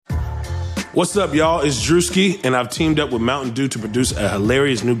What's up, y'all? It's Drewski, and I've teamed up with Mountain Dew to produce a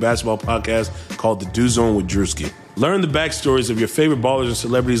hilarious new basketball podcast called The Dew Zone with Drewski. Learn the backstories of your favorite ballers and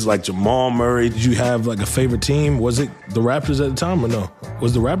celebrities like Jamal Murray. Did you have like a favorite team? Was it the Raptors at the time or no?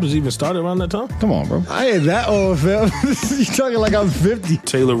 Was the Raptors even started around that time? Come on, bro. I ain't that old, fam. You talking like I'm 50.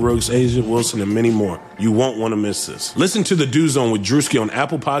 Taylor Rooks, Asia Wilson, and many more. You won't want to miss this. Listen to The Dew Zone with Drewski on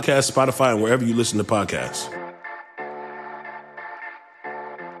Apple Podcasts, Spotify, and wherever you listen to podcasts.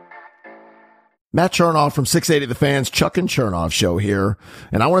 Matt Chernoff from 680 The Fans, Chuck and Chernoff Show here.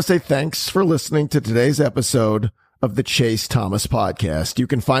 And I want to say thanks for listening to today's episode of the Chase Thomas Podcast. You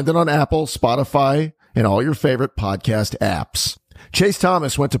can find it on Apple, Spotify, and all your favorite podcast apps. Chase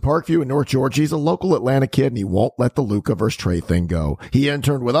Thomas went to Parkview in North Georgia. He's a local Atlanta kid, and he won't let the Luka versus Trey thing go. He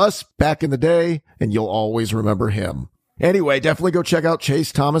interned with us back in the day, and you'll always remember him. Anyway, definitely go check out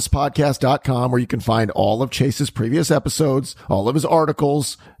ChaseThomasPodcast.com, where you can find all of Chase's previous episodes, all of his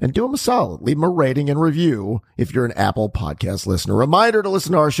articles, and do him a solid. Leave him a rating and review if you're an Apple Podcast listener. Reminder to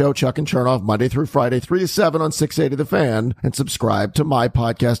listen to our show, Chuck and Chernoff, Monday through Friday, 3 to 7 on 680 The Fan, and subscribe to my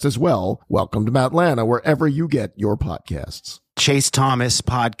podcast as well. Welcome to Atlanta, wherever you get your podcasts. The Chase Thomas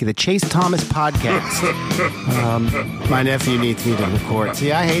Podcast. My nephew needs me to record.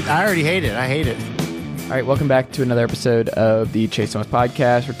 See, I already hate it. I hate it. All right, welcome back to another episode of the Chase Thomas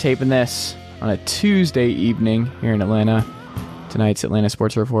Podcast. We're taping this on a Tuesday evening here in Atlanta. Tonight's Atlanta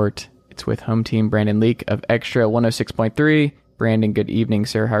Sports Report. It's with Hometeam Brandon Leak of Xtra 106.3. Brandon, good evening,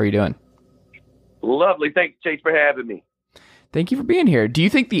 sir. How are you doing? Lovely. Thanks, Chase, for having me. Thank you for being here. Do you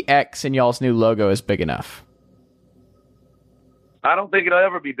think the X in y'all's new logo is big enough? I don't think it'll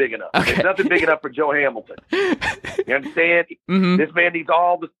ever be big enough. Okay. There's nothing big enough for Joe Hamilton. You understand? Mm-hmm. This man needs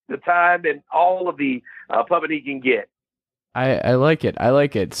all the time and all of the puppet he can get. I like it. I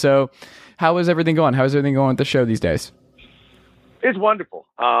like it. So how is everything going? How is everything going with the show these days? It's wonderful.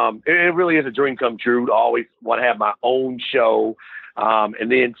 It really is a dream come true to always want to have my own show.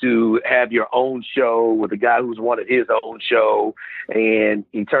 And then to have your own show with a guy who's wanted his own show. And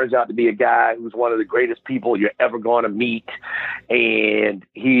he turns out to be a guy who's one of the greatest people you're ever going to meet. And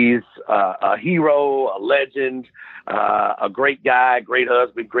he's a hero, a legend, a great guy, great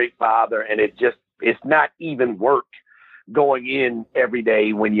husband, great father. And it's not even work going in every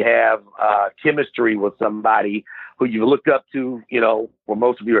day when you have chemistry with somebody who you look up to, for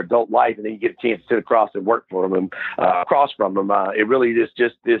most of your adult life, and then you get a chance to sit across and work for them, across from them. It really is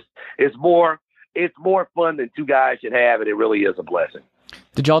just this. It's more fun than two guys should have, and it really is a blessing.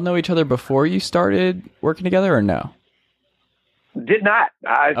 Did y'all know each other before you started working together, or no? Did not.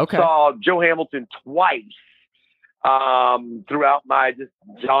 I saw Joe Hamilton twice throughout my just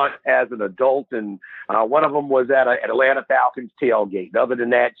jaunt as an adult, and one of them was at an Atlanta Falcons tailgate. Other than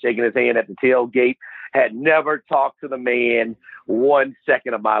that, shaking his hand at the tailgate. Had never talked to the man 1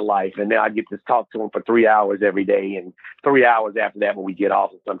 second of my life, and now I get to talk to him for 3 hours every day, and 3 hours after that when we get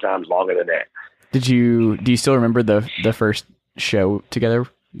off, and sometimes longer than that. Do you still remember the first show together?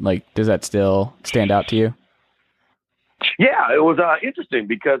 Like, does that still stand out to you? Yeah, it was interesting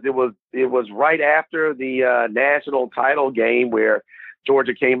because it was right after the national title game where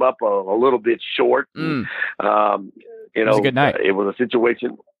Georgia came up a little bit short. It was a good night. It was a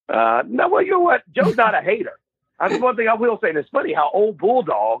situation. No, well, you know what? Joe's not a hater. That's one thing I will say. And it's funny how old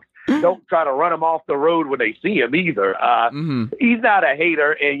Bulldogs don't try to run him off the road when they see him either. He's not a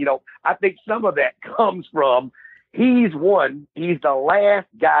hater. And, I think some of that comes from he's the last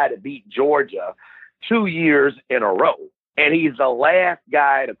guy to beat Georgia 2 years in a row. And he's the last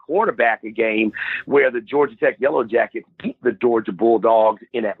guy to quarterback a game where the Georgia Tech Yellow Jackets beat the Georgia Bulldogs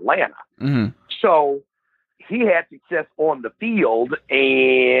in Atlanta. Mm-hmm. So he had success on the field,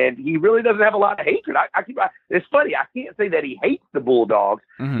 and he really doesn't have a lot of hatred. It's funny. I can't say that he hates the Bulldogs.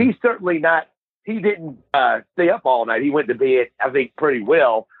 Mm-hmm. He's certainly not. He didn't stay up all night. He went to bed, I think, pretty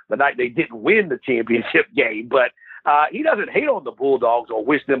well the night they didn't win the championship game. But he doesn't hate on the Bulldogs or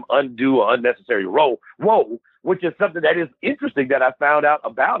wish them undue or unnecessary woe, which is something that is interesting that I found out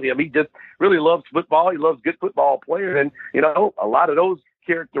about him. He just really loves football. He loves good football players, and a lot of those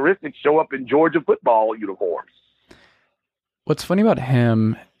characteristics show up in Georgia football uniforms. What's funny about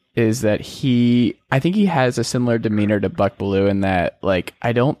him is that I think he has a similar demeanor to Buck Belue in that,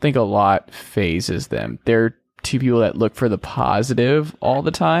 I don't think a lot phases them. They're two people that look for the positive all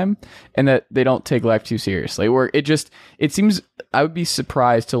the time and that they don't take life too seriously. Where it seems, I would be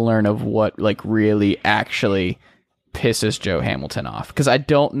surprised to learn of what really actually pisses Joe Hamilton off. Because I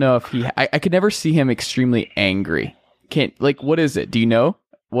don't know if I could never see him extremely angry. What is it? Do you know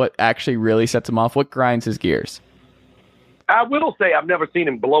what actually really sets him off? What grinds his gears? I will say I've never seen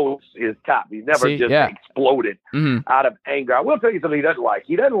him blow his top. He's never exploded out of anger. I will tell you something he doesn't like.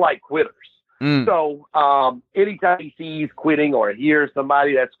 He doesn't like quitters. So anytime he sees quitting or hears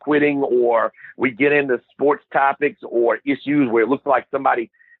somebody that's quitting, or we get into sports topics or issues where it looks like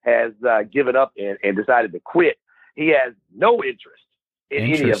somebody has given up and decided to quit, he has no interest in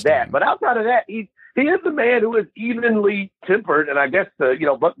any of that. But outside of that, he is a man who is evenly tempered. And I guess,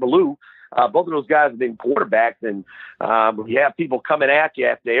 Buck Bellew, both of those guys have been quarterbacks. And you have people coming at you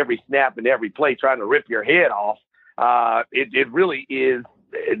after every snap and every play trying to rip your head off. It really is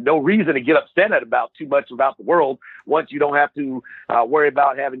no reason to get upset about too much about the world once you don't have to worry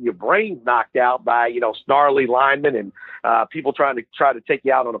about having your brains knocked out by, snarly linemen and people trying to take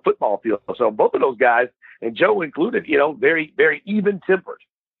you out on a football field. So both of those guys, and Joe included, very, very even tempered.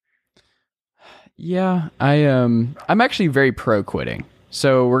 Yeah, I'm actually very pro quitting.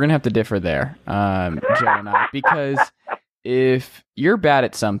 So we're going to have to differ there, Joe and I, because if you're bad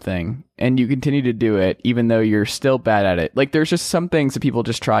at something and you continue to do it, even though you're still bad at it, like there's just some things that people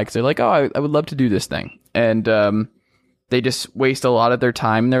just try because they're like, oh, I would love to do this thing. And they just waste a lot of their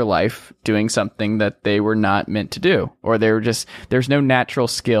time in their life doing something that they were not meant to do. Or there's no natural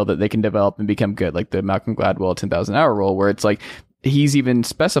skill that they can develop and become good. Like the Malcolm Gladwell 10,000 hour rule, where it's like, he's even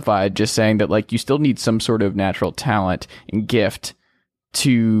specified just saying that like you still need some sort of natural talent and gift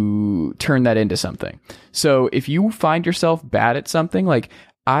to turn that into something. So if you find yourself bad at something, like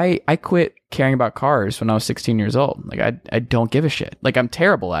I quit caring about cars when I was 16 years old. Like I don't give a shit. Like I'm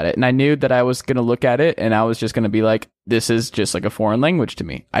terrible at it. And I knew that I was going to look at it and I was just going to be like, this is just like a foreign language to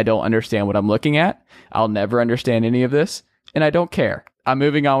me. I don't understand what I'm looking at. I'll never understand any of this. And I don't care. I'm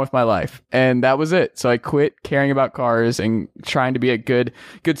moving on with my life. And that was it. So I quit caring about cars and trying to be a good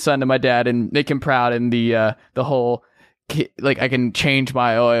son to my dad and make him proud. And the whole, like I can change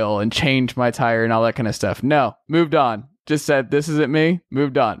my oil and change my tire and all that kind of stuff. No, moved on. Just said, this isn't me.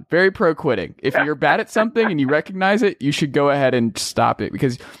 Moved on. Very pro quitting. If you're bad at something and you recognize it, you should go ahead and stop it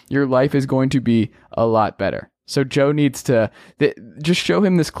because your life is going to be a lot better. So Joe needs to just show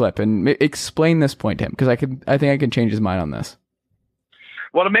him this clip and explain this point to him because I think I can change his mind on this.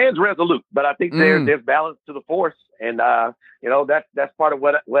 Well, the man's resolute, but I think there's balance to the force, and that's part of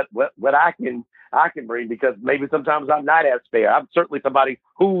what I can bring, because maybe sometimes I'm not as fair. I'm certainly somebody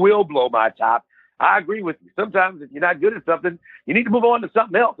who will blow my top. I agree with you. Sometimes if you're not good at something, you need to move on to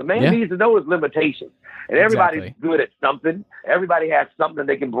something else. The man needs to know his limitations, and everybody's good at something. Everybody has something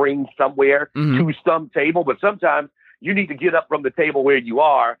they can bring somewhere to some table, but sometimes you need to get up from the table where you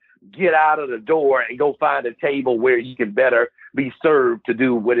are, get out of the door, and go find a table where you can better be served to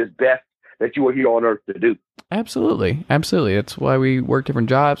do what is best that you are here on earth to do. Absolutely. That's why we work different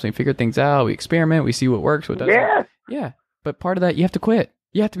jobs. We figure things out. We experiment. We see what works, what doesn't. Yeah. But part of that, you have to quit.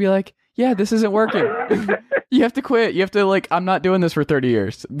 You have to be like, yeah, this isn't working. You have to quit. You have to like, I'm not doing this for 30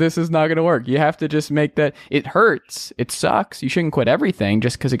 years. This is not going to work. You have to just make that. It hurts. It sucks. You shouldn't quit everything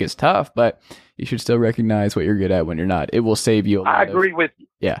just because it gets tough, but you should still recognize what you're good at when you're not. It will save you a lot. I agree with you.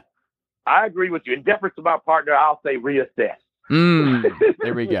 Yeah. I agree with you. In deference to my partner, I'll say reassess.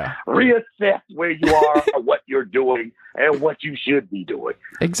 There we go. Reassess where you are, what you're doing, and what you should be doing.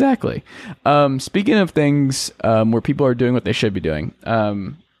 Exactly. Speaking of things where people are doing what they should be doing,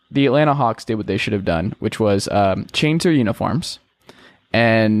 the Atlanta Hawks did what they should have done, which was change their uniforms.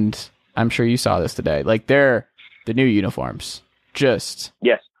 And I'm sure you saw this today. Like the new uniforms, just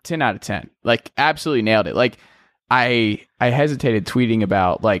 10 out of 10. Like absolutely nailed it. Like I hesitated tweeting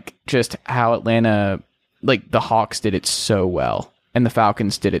about like just how Atlanta, like the Hawks did it so well and the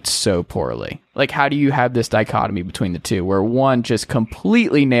Falcons did it so poorly. Like how do you have this dichotomy between the two where one just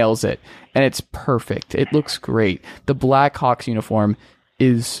completely nails it and it's perfect. It looks great. The black Hawks uniform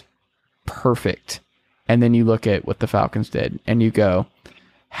is perfect. And then you look at what the Falcons did and you go,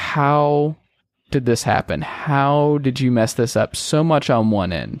 how did this happen? How did you mess this up so much on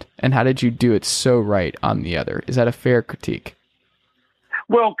one end? And how did you do it so right on the other? Is that a fair critique?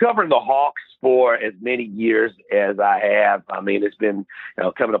 Well, covering the Hawks for as many years as I have, I mean, it's been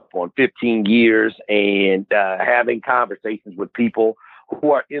coming up on 15 years, and having conversations with people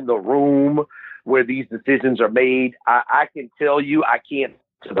who are in the room where these decisions are made. I can tell you, I can't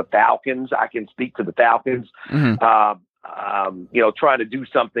to the Falcons. I can speak to the Falcons. Trying to do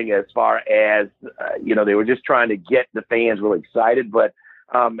something as far as, they were just trying to get the fans really excited. But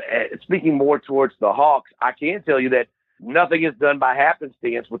speaking more towards the Hawks, I can tell you that nothing is done by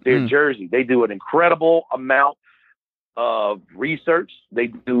happenstance with their jersey. They do an incredible amount of research. They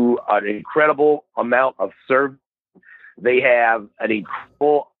do an incredible amount of service. They have an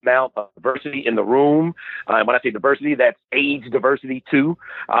incredible amount of diversity in the room. And when I say diversity, that's age diversity too.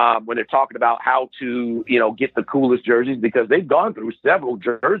 When they're talking about how to, get the coolest jerseys, because they've gone through several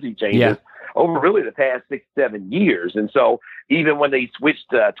jersey changes over really the past 6-7 years. And so even when they switched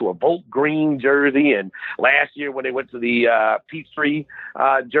to a Bolt green jersey, and last year when they went to the Peachtree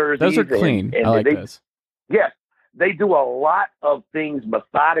jerseys. Those are clean. I like those. Yes. They do a lot of things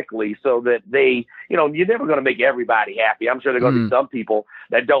methodically so that they, you're never going to make everybody happy. I'm sure there are going to be some people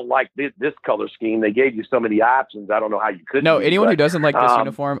that don't like this color scheme. They gave you so many options. I don't know how you could. No, anyone who doesn't like this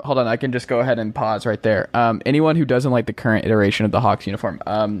uniform, hold on, I can just go ahead and pause right there. Anyone who doesn't like the current iteration of the Hawks uniform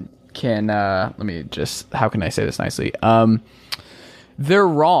can, let me just, how can I say this nicely? They're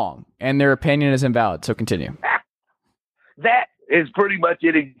wrong and their opinion is invalid. So continue. That is pretty much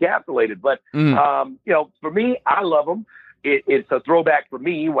it encapsulated. But, for me, I love them. It's a throwback for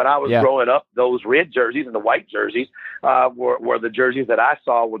me when I was growing up. Those red jerseys and the white jerseys were the jerseys that I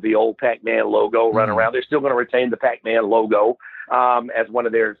saw with the old Pac-Man logo running around. They're still going to retain the Pac-Man logo as one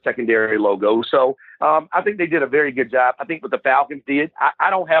of their secondary logos. So I think they did a very good job. I think what the Falcons did, I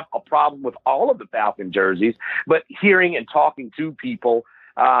don't have a problem with all of the Falcon jerseys, but hearing and talking to people,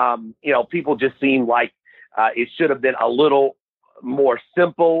 people just seem like it should have been a little more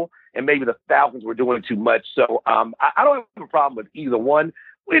simple, and maybe the Falcons were doing too much. So I don't have a problem with either one.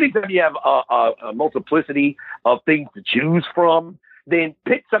 Anytime you have a multiplicity of things to choose from, then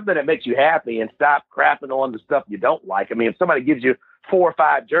pick something that makes you happy and stop crapping on the stuff you don't like. I mean, if somebody gives you 4 or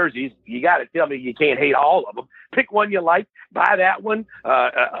 5 jerseys, you got to tell me you can't hate all of them. Pick one you like, buy that one,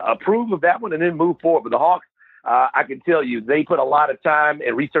 approve of that one, and then move forward. But the Hawks, I can tell you, they put a lot of time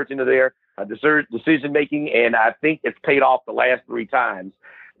and research into their decision making, and I think it's paid off the last 3 times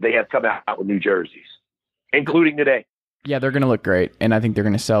they have come out with new jerseys, including today. Yeah, they're going to look great, and I think they're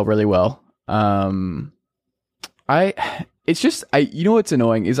going to sell really well. You know what's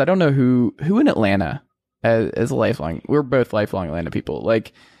annoying is I don't know who in Atlanta as a lifelong. We're both lifelong Atlanta people.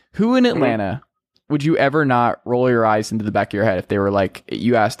 Like, who in Atlanta would you ever not roll your eyes into the back of your head if they were like,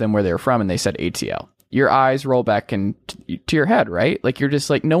 you asked them where they were from and they said ATL? Your eyes roll back to your head, right? Like, you're just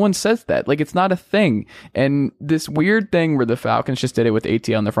like, no one says that. Like, it's not a thing. And this weird thing where the Falcons just did it with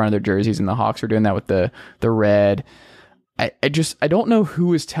ATL on the front of their jerseys and the Hawks are doing that with the red. I don't know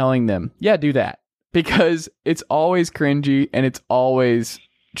who is telling them, yeah, do that. Because it's always cringy and it's always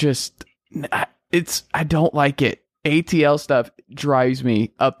just, I don't like it. ATL stuff drives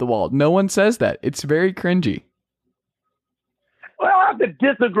me up the wall. No one says that. It's very cringy. Well, I have to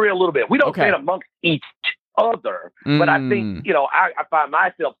disagree a little bit. We don't say it amongst each other, but I think, I find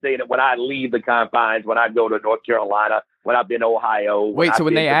myself saying it when I leave the confines, when I go to North Carolina, when I've been to Ohio. Wait, so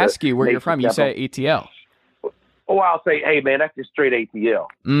when they ask you where you're from, you say ATL? Oh, I'll say, hey, man, that's just straight ATL.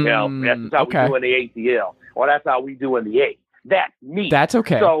 That's how we do in the ATL, or that's how we do in the A. That's me. That's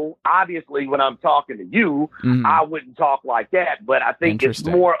okay. So obviously, when I'm talking to you, I wouldn't talk like that. But I think it's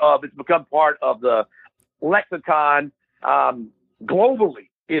become part of the lexicon globally,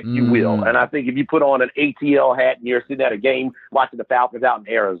 if you will. And I think if you put on an ATL hat and you're sitting at a game watching the Falcons out in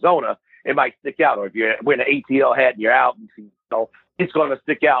Arizona, it might stick out. Or if you're wearing an ATL hat and you're out, it's going to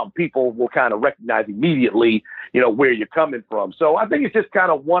stick out and people will kind of recognize immediately, where you're coming from. So I think it's just kind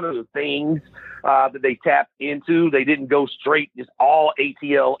of one of the things that they tapped into. They didn't go straight, just all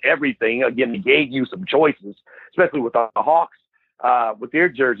ATL, everything. Again, they gave you some choices, especially with the Hawks, with their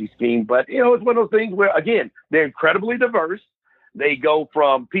jersey scheme. But, it's one of those things where, again, they're incredibly diverse. They go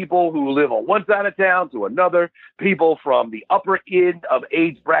from people who live on one side of town to another, people from the upper end of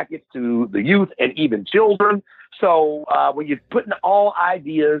age brackets to the youth and even children. So when you're putting all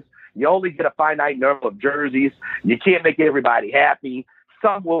ideas, you only get a finite number of jerseys. You can't make everybody happy.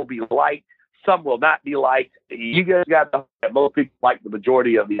 Some will be liked. Some will not be liked. You guys got to know that most people like the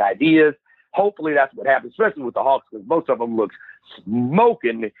majority of the ideas. Hopefully that's what happens, especially with the Hawks, because most of them look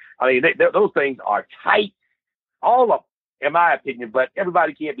smoking. I mean, those things are tight, all of them, in my opinion, but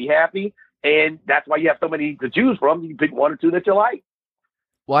everybody can't be happy, and that's why you have so many to choose from. You can pick 1 or 2 that you like.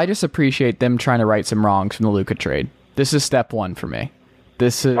 Well, I just appreciate them trying to right some wrongs from the Luka trade. This is step 1 for me.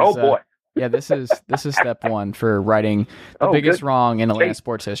 This is boy. This is step 1 for righting the biggest wrong in Atlanta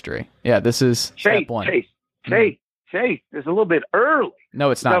sports history. Yeah, this is step 1. Chase, it's a little bit early. No,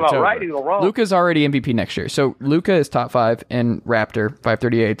 it's not. It's righting the wrong. Luka's already MVP next year. So Luka is top 5 in Raptor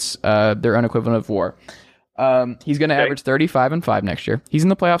 538s, their own equivalent of WAR. He's going to average 35 and 5 next year. He's in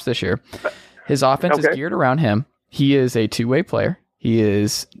the playoffs this year. His offense is geared around him. He is a two-way player. He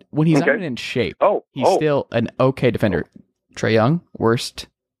is, when he's not even in shape, he's still an okay defender. Trae Young, worst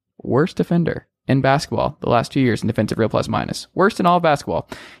defender in basketball the last 2 years in defensive real plus minus. Worst in all of basketball.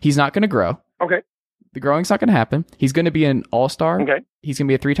 He's not going to grow. Okay. The growing's not going to happen. He's going to be an all-star. Okay. He's going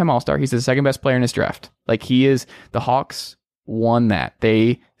to be a 3-time all-star. He's the second best player in his draft. Like, he is, the Hawks won that.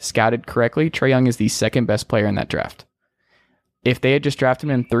 They scouted correctly. Trae Young is the second best player in that draft. If they had just drafted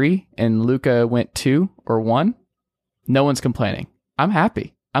him in 3 and Luka went 2 or 1, no one's complaining. I'm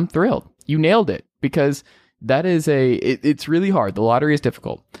happy. I'm thrilled. You nailed it, because that is it's really hard. The lottery is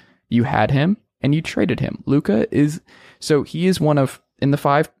difficult. You had him and you traded him. He is one of, in the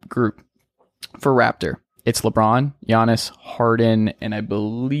 5 group for Raptor, it's LeBron, Giannis, Harden, and I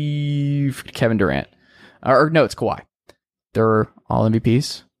believe Kevin Durant. Or no, it's Kawhi. They're all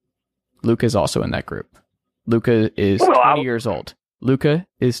MVPs. Luka is also in that group. Luka is 20 years old. Luka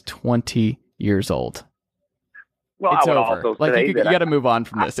is 20 years old. Well, It's I would over. also Like say you got to move on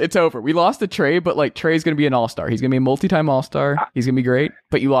from this. It's over. We lost the trade, but like Trey's going to be an all-star. He's going to be a multi-time all-star. He's going to be great,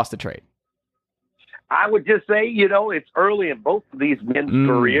 but you lost the trade. I would just say, it's early in both of these men's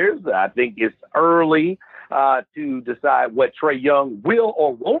careers. I think it's early to decide what Trey Young will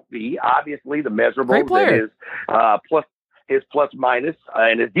or won't be. Obviously, the measurables that his plus minus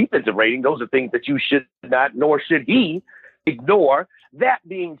and his defensive rating, those are things that you should not, nor should he, ignore. That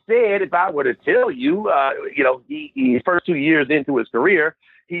being said, if I were to tell you, his first 2 years into his career,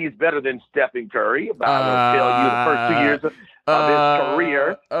 he's better than Stephen Curry. If I were to tell you the first 2 years of his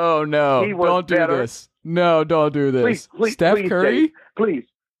career. Oh, no. Don't do this. No, don't do this. Please, Steph Curry? Dave, please.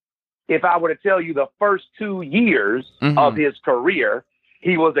 If I were to tell you the first 2 years of his career,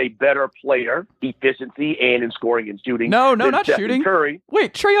 he was a better player, efficiency, and in scoring and shooting. No, not Stephen shooting. Curry.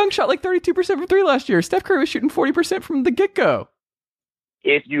 Wait, Trey Young shot like 32% from 3 last year. Steph Curry was shooting 40% from the get-go.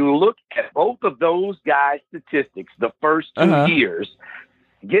 If you look at both of those guys' statistics, the first 2 years,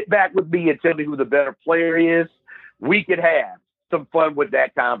 get back with me and tell me who the better player is. We could have some fun with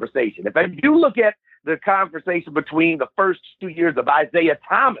that conversation. If you look at the conversation between the first 2 years of Isaiah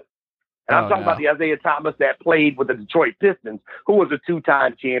Thomas, and I'm talking about the Isaiah Thomas that played with the Detroit Pistons, who was a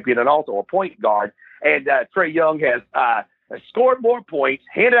 2-time champion and also a point guard. And Trey Young has scored more points,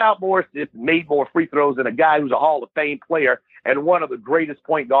 handed out more assists, made more free throws than a guy who's a Hall of Fame player and one of the greatest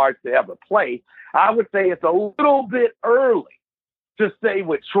point guards to ever play. I would say it's a little bit early to say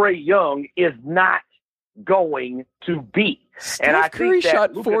what Trey Young is not going to be. Steph Curry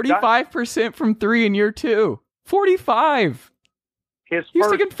shot 45% from 3 in year 2. 45. He's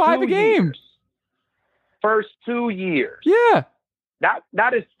taking 5 a game. First 2 years. Yeah.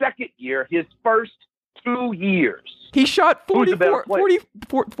 Not his second year, his first 2 years. He shot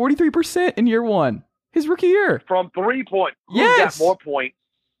 43% in year 1. His rookie year. From 3 points. Yes. Who's got more points?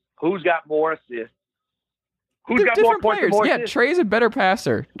 Who's got more assists? Who's got more points and more assists? Trey's a better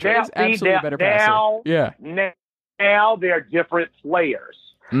passer. Trey's absolutely a better passer. Yeah. Now they're different players.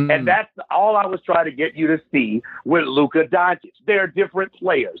 And that's all I was trying to get you to see with Luka Doncic. They're different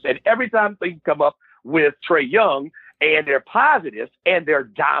players. And every time things come up with Trey Young and they're positive and they're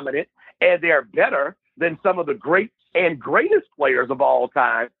dominant and they're better than some of the great and greatest players of all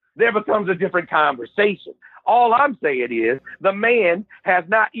time, there becomes a different conversation. All I'm saying is the man has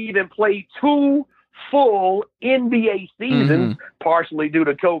not even played 2 full NBA seasons, partially due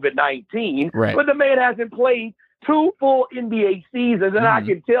to COVID-19, but the man hasn't played 2 full NBA seasons, and I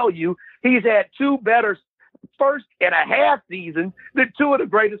can tell you he's had 2 better first and a half seasons than 2 of the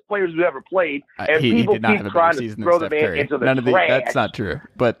greatest players who've ever played. And people keep trying to throw the man into the trash. That's not true.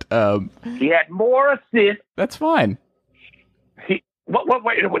 But he had more assists. That's fine.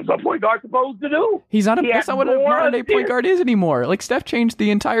 What's a point guard supposed to do? He's not. That's not what a modern-day point guard is anymore. Like Steph changed the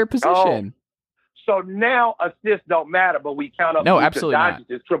entire position. So now assists don't matter, but we count up Luka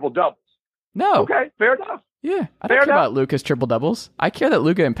Doncic's triple doubles. No. Okay, fair enough. Yeah, I don't care about Luka's triple doubles. I care that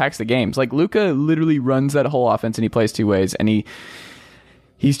Luka impacts the games. Like Luka literally runs that whole offense, and he plays 2 ways, and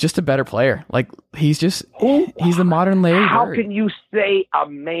he's just a better player. Like he's the modern Larry Bird. How can you say a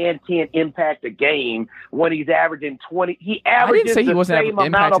man can't impact a game when he's averaging 20? I didn't say he wasn't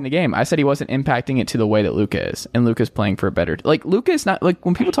impacting the game. I said he wasn't impacting it to the way that Luka is, and Luka's playing for a better. Like Luka is not like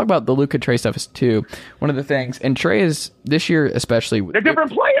when people talk about the Luka Trey stuff is too. One of the things, and Trey is this year especially. They're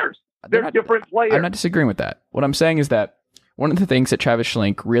different players. They're different players. I'm not disagreeing with that. What I'm saying is that one of the things that Travis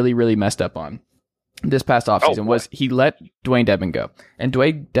Schlenk really, really messed up on this past offseason was he let Dwayne Dedmon go. And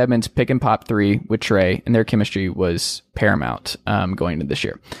Dwayne Dedmon's pick and pop 3 with Trey, and their chemistry was paramount going into this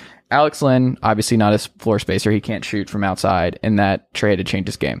year. Alex Len, obviously not a floor spacer. He can't shoot from outside, and that Trey had to change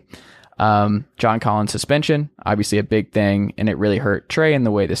his game. John Collins' suspension, obviously a big thing, and it really hurt Trey in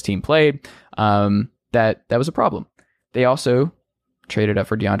the way this team played. That was a problem. They also traded up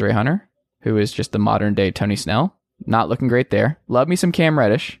for DeAndre Hunter, who is just the modern day Tony Snell. Not looking great there. Love me some Cam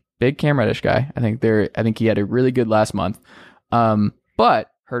Reddish. Big Cam Reddish guy. I think he had a really good last month.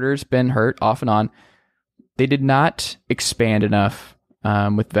 But Herter's been hurt off and on. They did not expand enough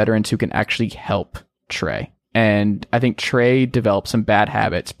with veterans who can actually help Trey. And I think Trey developed some bad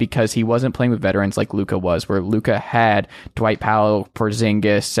habits because he wasn't playing with veterans like Luka was, where Luka had Dwight Powell,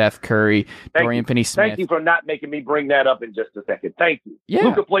 Porzingis, Seth Curry, Dorian Finney-Smith. Thank you for not making me bring that up in just a second. Thank you. Yeah.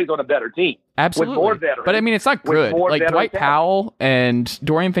 Luka plays on a better team. Absolutely. With more veterans. But I mean, it's not good. Like Dwight Powell and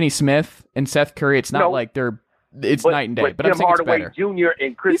Dorian Finney-Smith and Seth Curry, it's not like it's night and day. But I'm Tim saying Hardaway it's better. Jr.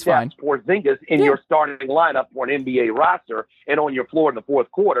 and Kristaps Porzingis in your starting lineup for an NBA roster and on your floor in the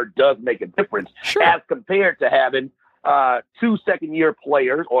fourth quarter does make a difference as compared to having two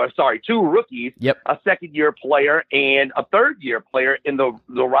rookies, a second-year player, and a third-year player in the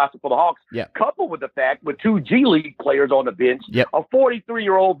roster for the Hawks, coupled with the fact with two G League players on the bench, a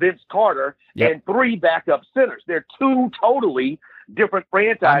 43-year-old Vince Carter, and three backup centers. They're two totally different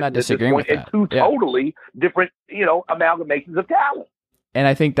franchises I'm not disagreeing with that. and two totally different, amalgamations of talent. And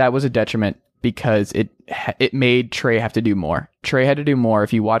I think that was a detriment because it made Trey have to do more. Trey had to do more.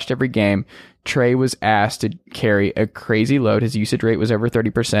 If you watched every game, Trey was asked to carry a crazy load. His usage rate was over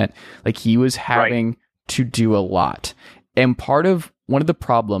 30%. Like he was having to do a lot. And one of the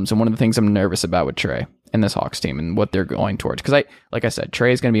problems and one of the things I'm nervous about with Trey and this Hawks team and what they're going towards, because like I said,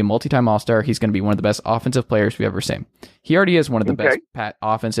 Trey is going to be a multi-time All-Star. He's going to be one of the best offensive players we've ever seen. He already is one of the best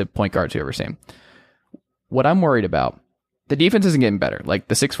offensive point guards we've ever seen. What I'm worried about, the defense isn't getting better. Like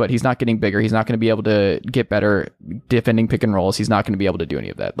the 6 foot, he's not getting bigger. He's not going to be able to get better defending pick and rolls. He's not going to be able to do any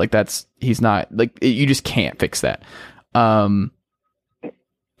of that. You just can't fix that. I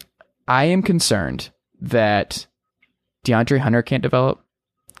am concerned that DeAndre Hunter can't develop.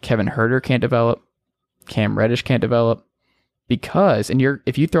 Kevin Huerter can't develop. Cam Reddish can't develop because,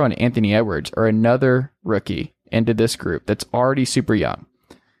 if you throw in Anthony Edwards or another rookie into this group that's already super young,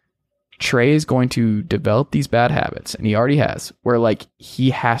 Trey is going to develop these bad habits, and he already has, where he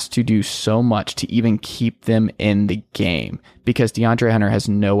has to do so much to even keep them in the game because DeAndre Hunter has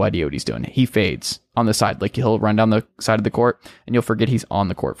no idea what he's doing. He fades on the side. He'll run down the side of the court and you'll forget he's on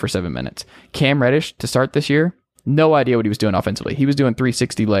the court for 7 minutes. Cam Reddish to start this year, no idea what he was doing offensively. He was doing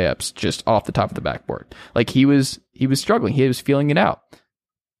 360 layups just off the top of the backboard. He was struggling. He was feeling it out.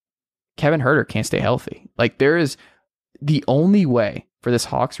 Kevin Huerter can't stay healthy. There is the only way for this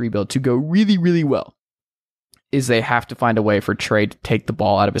Hawks rebuild to go really, really well is they have to find a way for Trey to take the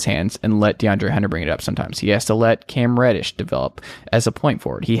ball out of his hands and let DeAndre Hunter bring it up sometimes. He has to let Cam Reddish develop as a point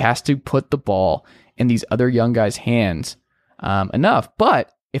forward. He has to put the ball in these other young guys' hands enough.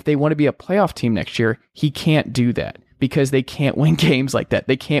 But if they want to be a playoff team next year, he can't do that because they can't win games like that.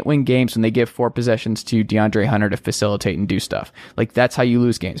 They can't win games when they give 4 possessions to DeAndre Hunter to facilitate and do stuff. That's how you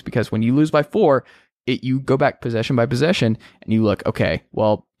lose games, because when you lose by 4, you go back possession by possession and you look, okay,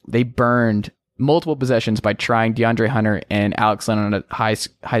 well, they burned multiple possessions by trying DeAndre Hunter and Alex Len on a high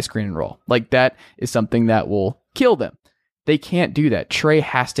screen and roll. That is something that will kill them. They can't do that. Trey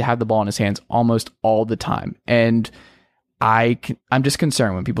has to have the ball in his hands almost all the time. And I'm just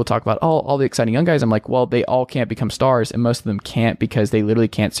concerned when people talk about all the exciting young guys. I'm like, well, they all can't become stars, and most of them can't because they literally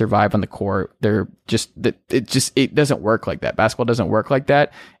can't survive on the court. It doesn't work like that. Basketball doesn't work like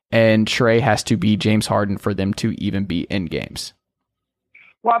that. And Trey has to be James Harden for them to even be in games.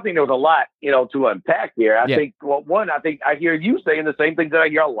 Well, I think there was a lot, to unpack here. I think I hear you saying the same thing that I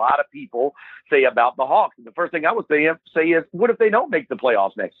hear a lot of people say about the Hawks. And the first thing I would say is, what if they don't make the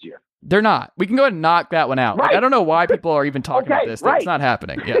playoffs next year? They're not. We can go ahead and knock that one out. Right. I don't know why people are even talking about this. It's not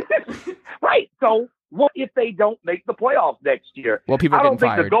happening. Yeah. Right. So what if they don't make the playoffs next year? Well, people are getting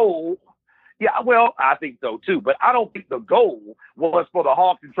fired. The goal. Yeah, well, I think so too. But I don't think the goal was for the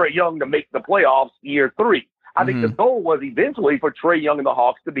Hawks and Trae Young to make the playoffs year 3. I think the goal was eventually for Trae Young and the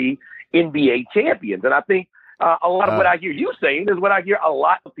Hawks to be NBA champions. And I think a lot of what I hear you saying is what I hear a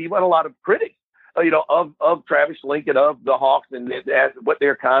lot of people and a lot of critics, of Travis Schlenk and of the Hawks and as what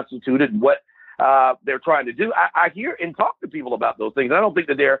they're constituted and what they're trying to do. I hear and talk to people about those things. I don't think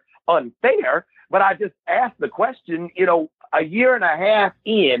that they're unfair, but I just ask the question, a year and a half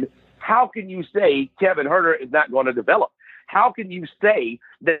in, how can you say Kevin Huerter is not going to develop? How can you say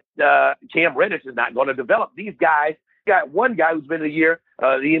that Cam Reddish is not going to develop? These guys, got one guy who's been in the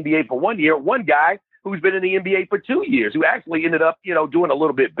NBA for 1 year, one guy who's been in the NBA for 2 years, who actually ended up, doing a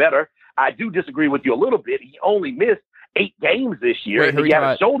little bit better. I do disagree with you a little bit. He only missed 8 games this year. Wait, he had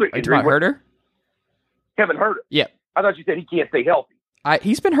a shoulder injury. Are you talking about Huerter? Kevin Huerter. Yeah. I thought you said he can't stay healthy.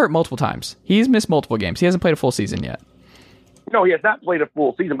 He's been hurt multiple times. He's missed multiple games. He hasn't played a full season yet. No, he has not played a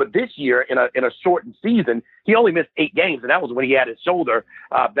full season, but this year in a shortened season, he only missed 8 games, and that was when he had his shoulder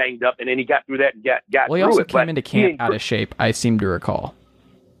banged up, and then he got through that and got well, through it. He also came into camp out of shape, I seem to recall.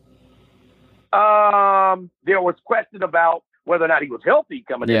 There was question about whether or not he was healthy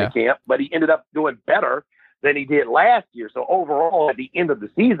coming into camp, but he ended up doing better than he did last year. So overall, at the end of the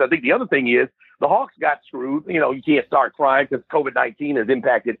season, I think the other thing is the Hawks got screwed. You know, you can't start crying because COVID-19 has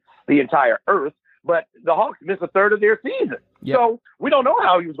impacted the entire earth. But the Hawks missed a third of their season. Yep. So we don't know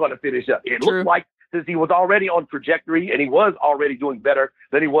how he was going to finish up. It looked like since he was already on trajectory and he was already doing better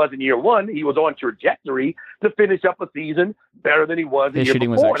than he was in year one, he was on trajectory to finish up a season better than he was the year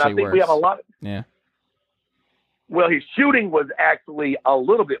before. And I think we have a lot of Well, his shooting was actually a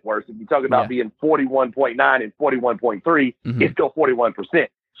little bit worse. If you talk about being 41.9 and 41.3, it's still 41%.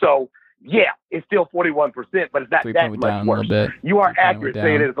 So, yeah, it's still 41%, but it's not that much worse. You are accurate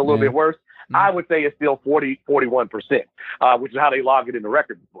saying it's a little bit worse. I would say it's still 41%, which is how they log it in the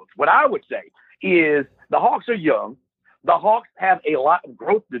record books. What I would say is the Hawks are young. The Hawks have a lot of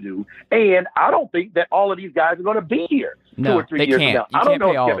growth to do, and I don't think that all of these guys are going to be here 2 or 3 years from now. I don't know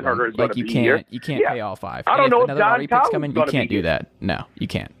if Kevin Huerter is going to be here. You can't pay all 5. I don't know if John Collins is going to be here. You can't do that. No, you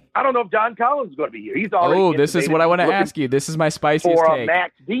can't. I don't know if John Collins is going to be here. He's already this is what I want to ask you. This is my spiciest for take. A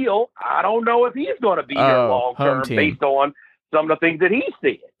max deal. I don't know if he's going to be here long term based on some of the things that he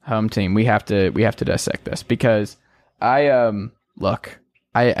said. Home team, we have to dissect this because I don't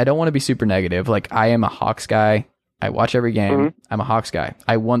want to be super negative. Like, I am a Hawks guy. I watch every game. I'm a Hawks guy.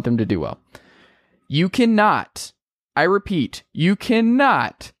 I want them to do well. You cannot, I repeat, you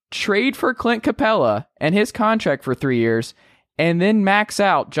cannot trade for Clint Capella and his contract for 3 years and then max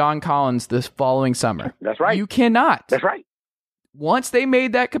out John Collins this following summer. That's right. You cannot. That's right. Once they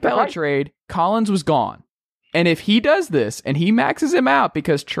made that Capella trade, Collins was gone. And if he does this and he maxes him out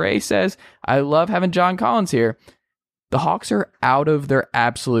because Trey says, I love having John Collins here, the Hawks are out of their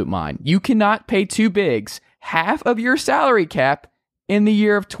absolute mind. You cannot pay 2 bigs half of your salary cap in the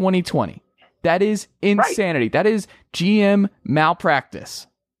year of 2020. That is insanity. That is GM malpractice.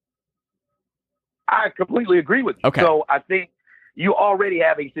 I completely agree with you. Okay. So I think you already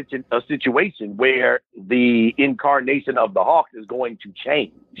have a situation where the incarnation of the Hawks is going to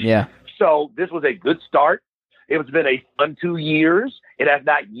change. Yeah. So this was a good start. It's been a fun 2 years. It has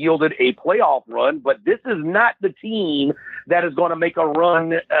not yielded a playoff run, but this is not the team that is going to make a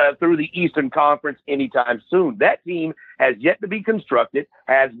run through the Eastern Conference anytime soon. That team has yet to be constructed,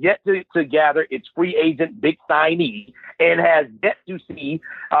 has yet to gather its free agent big signee, and has yet to see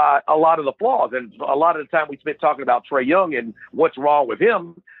a lot of the flaws. And a lot of the time we spent talking about Trae Young and what's wrong with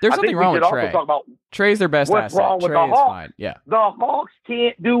him. There's nothing wrong with Trae. Talk about Trey's their best what's asset. wrong with Trae the is Hawks. fine. Yeah. The Hawks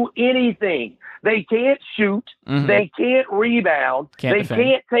can't do anything. They can't shoot. They can't rebound. They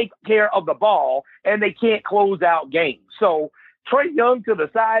can't take care of the ball, and they can't close out games. So Trae Young to the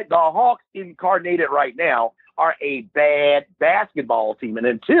side, the Hawks incarnated right now are a bad basketball team. And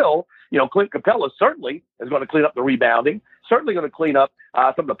until, Clint Capella certainly is going to clean up the rebounding, certainly going to clean up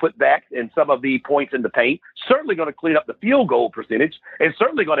some of the putbacks and some of the points in the paint, certainly going to clean up the field goal percentage, and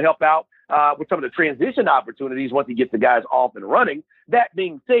certainly going to help out with some of the transition opportunities once he gets the guys off and running. That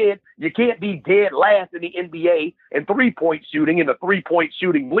being said, you can't be dead last in the NBA in three-point shooting in the three-point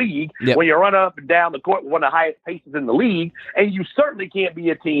shooting league when you run up and down the court with one of the highest paces in the league, and you certainly can't be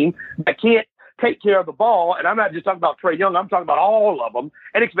a team that can't take care of the ball, and I'm not just talking about Trae Young, I'm talking about all of them,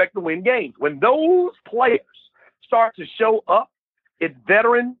 and expect to win games. When those players start to show up in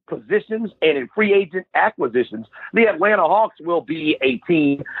veteran positions and in free agent acquisitions, the Atlanta Hawks will be a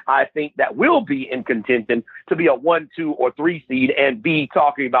team, I think, that will be in contention to be a 1, 2, or 3 seed and be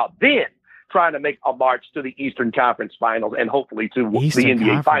talking about then trying to make a march to the Eastern Conference Finals and hopefully to Eastern the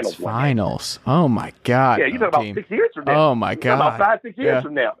NBA Conference Finals. Oh, my God. Yeah, you're talking about 6 years from now. Oh, my God. About 5, 6 years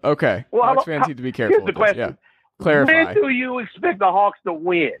from now. Okay. Well, Hawks fans need to be careful. Here's the question. Yeah. Clarify. When do you expect the Hawks to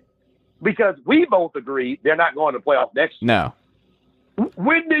win? Because we both agree they're not going to playoffs next year. No.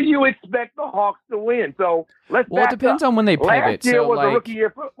 When do you expect the Hawks to win? So let's Well, it depends on when they pivot. Last year so, was like, a rookie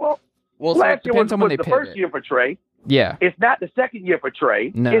year for last year was the pivot. first year for Trae. Yeah. It's not the second year for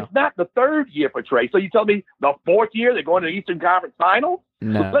Trae. No. It's not the third year for Trae. So you tell me the fourth year they're going to the Eastern Conference Finals?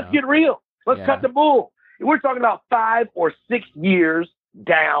 No. Let's get real. Let's cut the bull. We're talking about 5 or 6 years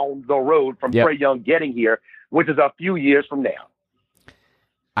down the road from Trae Young getting here, which is a few years from now.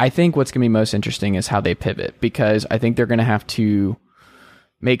 I think what's going to be most interesting is how they pivot, because I think they're going to have to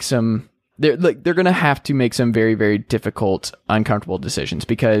make some they're going to have to make some very, very difficult, uncomfortable decisions,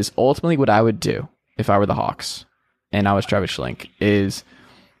 because ultimately what I would do if I were the Hawks and I was Travis Schlenk is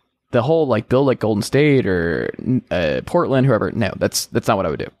the whole build like Golden State or Portland, whoever. No, that's not what I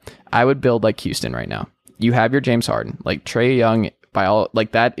would do. I would build like Houston right now. You have your James Harden, like Trae Young,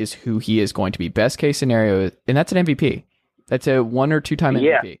 that is who he is going to be. Best case scenario, and that's an MVP. That's a 1 or 2 time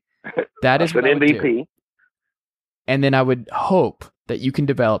MVP. That is an MVP. And then I would hope that you can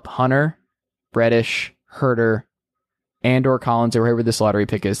develop Hunter, Reddish, Herter, and or Collins, or whoever this lottery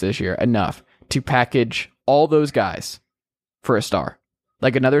pick is this year, enough to package all those guys for a star,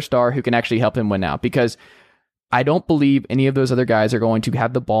 like another star who can actually help him win out, because I don't believe any of those other guys are going to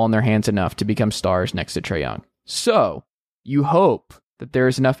have the ball in their hands enough to become stars next to Trae Young. So you hope that there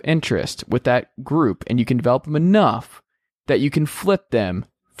is enough interest with that group and you can develop them enough that you can flip them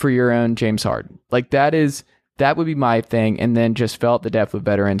for your own James Harden. Like that would be my thing. And then just fill out the depth with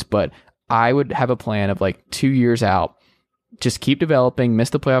veterans. But I would have a plan of like 2 years out, just keep developing, miss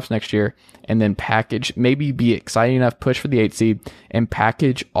the playoffs next year, and then package, maybe be exciting enough, push for the 8 seed and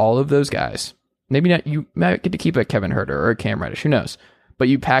package all of those guys. Maybe not, you might get to keep a Kevin Huerter or a Cam Reddish, who knows? But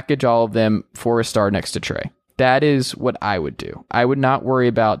you package all of them for a star next to Trae. That is what I would do. I would not worry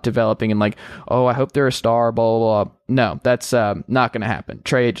about developing and like, oh, I hope they're a star, blah, blah, blah. No, that's not going to happen.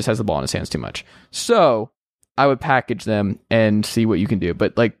 Trae just has the ball in his hands too much. So I would package them and see what you can do.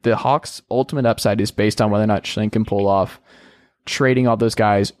 But like the Hawks' ultimate upside is based on whether or not Schlenk can pull off trading all those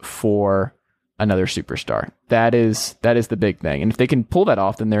guys for another superstar. That is the big thing. And if they can pull that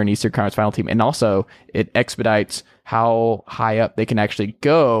off, then they're an Eastern Conference final team. And also it expedites how high up they can actually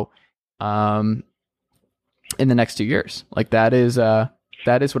go in the next 2 years. Like that is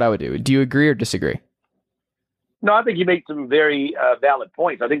what I would do. Do you agree or disagree? No, I think you make some very valid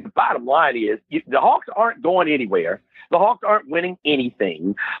points. I think the bottom line is the Hawks aren't going anywhere. The Hawks aren't winning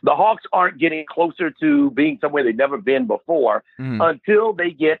anything. The Hawks aren't getting closer to being somewhere they've never been before until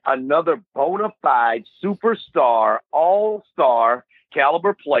they get another bona fide superstar, all-star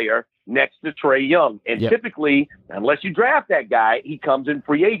caliber player next to Trae Young. And typically, unless you draft that guy, he comes in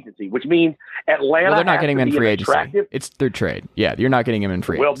free agency, which means Atlanta. Well, they're not getting him in free agency. It's their trade. Yeah, you're not getting him in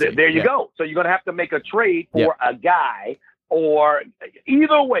free agency. Well, there you go. So you're going to have to make a trade for a guy, or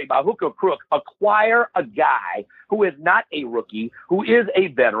either way, by hook or crook, acquire a guy who is not a rookie, who is a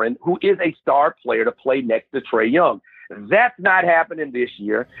veteran, who is a star player to play next to Trae Young. That's not happening this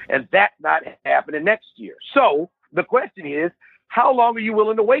year, and that's not happening next year. So the question is, how long are you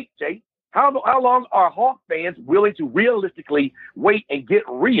willing to wait, Jay? How long are Hawk fans willing to realistically wait and get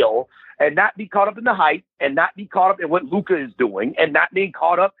real and not be caught up in the hype and not be caught up in what Luka is doing and not being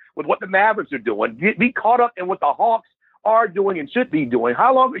caught up with what the Mavericks are doing? Be caught up in what the Hawks are doing and should be doing.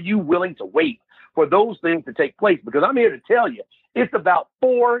 How long are you willing to wait for those things to take place? Because I'm here to tell you, it's about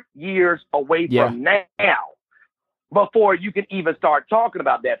 4 years away from now before you can even start talking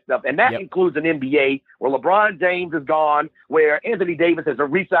about that stuff. And that includes an NBA where LeBron James is gone, where Anthony Davis has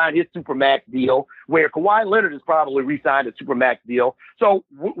re-signed his Supermax deal, where Kawhi Leonard has probably re-signed a Supermax deal. So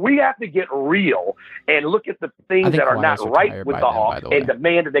we have to get real and look at the things that are not right with the Hawks and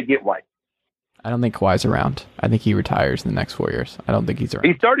demand that they get right. I don't think Kawhi's around. I think he retires in the next 4 years. I don't think he's around.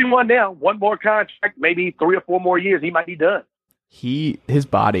 He's 31 now. One more contract, maybe 3 or 4 more years, he might be done. His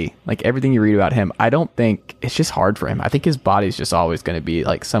body, like everything you read about him, I don't think it's just hard for him. I think his body's just always going to be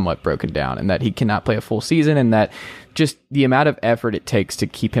like somewhat broken down, and that he cannot play a full season, and that just the amount of effort it takes to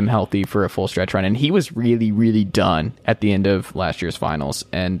keep him healthy for a full stretch run. And he was really, really done at the end of last year's finals,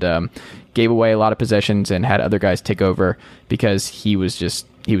 and gave away a lot of possessions and had other guys take over because he was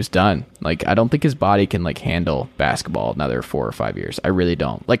done. Like, I don't think his body can like handle basketball another 4 or 5 years. I really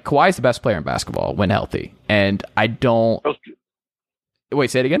don't. Like, Kawhi's the best player in basketball when healthy, and I don't. Wait,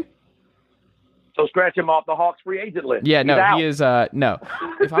 say it again? So scratch him off the Hawks free agent list. Yeah, no, he is, no.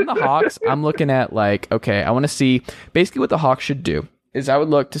 If I'm the Hawks, I'm looking at like, okay, I want to see, basically what the Hawks should do is I would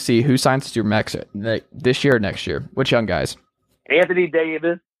look to see who signs to Supermax this year or next year. Which young guys? Anthony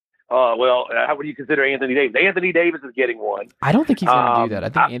Davis. How would you consider Anthony Davis? Anthony Davis is getting one. I don't think he's going to do that. I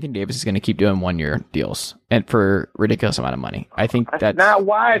think Anthony Davis is going to keep doing 1-year deals and for ridiculous amount of money. I think that's not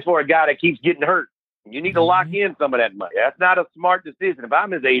wise for a guy that keeps getting hurt. You need to lock in some of that money. That's not a smart decision. If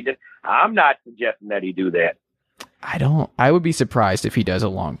I'm his agent, I'm not suggesting that he do that. I would be surprised if he does a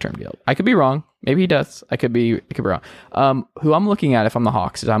long-term deal. I could be wrong. Maybe he does. I could be wrong. Who I'm looking at if I'm the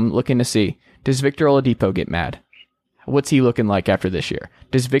Hawks is I'm looking to see, does Victor Oladipo get mad? What's he looking like after this year?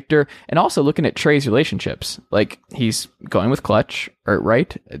 Does Victor, and also looking at Trae's relationships, like he's going with Clutch,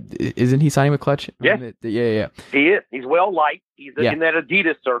 right? Isn't he signing with Clutch? Yeah. Yeah. He is. He's well liked. He's in that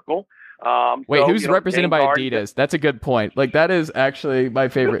Adidas circle. Wait, who's represented by Adidas? That's a good point. Like, that is actually my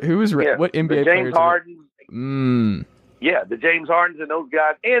favorite. Who is what NBA James players? Harden. Yeah, the James Hardens and those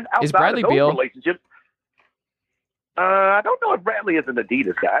guys. And outside of those relationships, I don't know if Bradley is an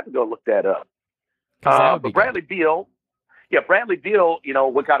Adidas guy. I have to go look that up. But Bradley Beal,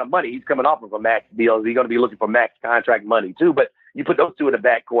 what kind of money? He's coming off of a max deal. Is he going to be looking for max contract money too? But you put those two in the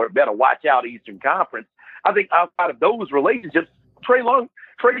backcourt, better watch out Eastern Conference. I think outside of those relationships, Trae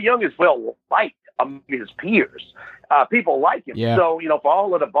Young is well liked among his peers. People like him. Yeah. So, for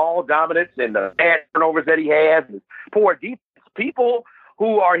all of the ball dominance and the bad turnovers that he has, and poor defense, people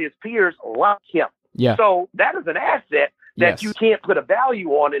who are his peers like him. Yeah. So that is an asset that you can't put a value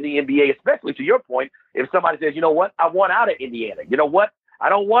on in the NBA, especially to your point. If somebody says, you know what, I want out of Indiana. You know what, I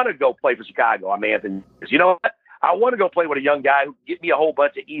don't want to go play for Chicago. I'm Anthony. You know what? I want to go play with a young guy who can get me a whole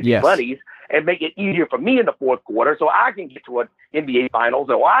bunch of easy bunnies and make it easier for me in the fourth quarter so I can get to an NBA Finals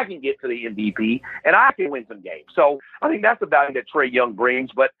or I can get to the MVP and I can win some games. So I think that's the value that Trae Young brings.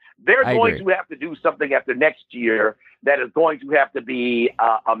 But they're going to have to do something after next year that is going to have to be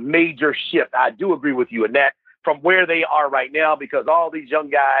a major shift. I do agree with you in that from where they are right now, because all these young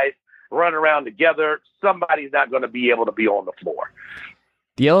guys run around together, somebody's not going to be able to be on the floor.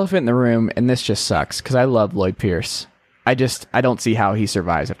 The elephant in the room, and this just sucks because I love Lloyd Pierce. I don't see how he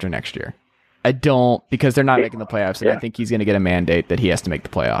survives after next year. I don't, because they're not making the playoffs, and I think he's going to get a mandate that he has to make the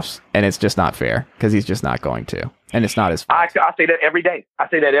playoffs, and it's just not fair because he's just not going to, and it's not his fault. I say that every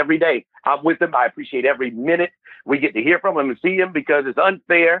day. I'm with him. I appreciate every minute we get to hear from him and see him because it's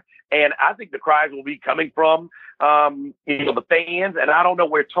unfair, and I think the cries will be coming from the fans, and I don't know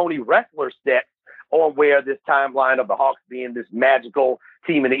where Tony Ressler steps on where this timeline of the Hawks being this magical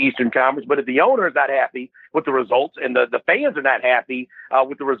team in the Eastern Conference. But if the owner is not happy with the results and the fans are not happy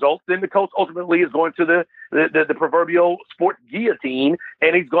with the results, then the coach ultimately is going to the proverbial sports guillotine,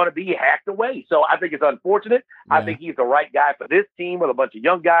 and he's going to be hacked away. So I think it's unfortunate. Yeah. I think he's the right guy for this team with a bunch of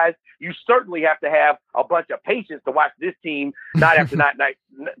young guys. You certainly have to have a bunch of patience to watch this team night after night,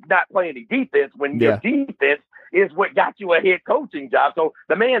 not play any defense when your defense is what got you a head coaching job. So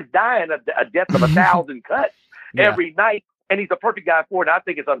the man's dying a death of 1,000 cuts every night, and he's a perfect guy for it. And I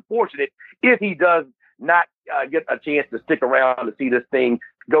think it's unfortunate if he does not get a chance to stick around to see this thing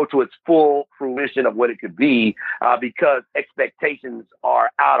go to its full fruition of what it could be, because expectations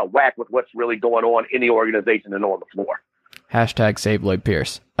are out of whack with what's really going on in the organization and on the floor. Hashtag save Lloyd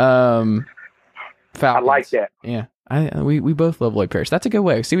Pierce. Falcons. I like that. Yeah. We both love Lloyd Pierce. That's a good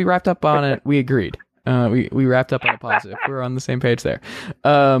way. See, we wrapped up on it. We agreed. We wrapped up on a positive. We're on the same page there.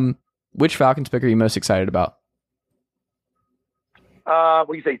 Which Falcons pick are you most excited about?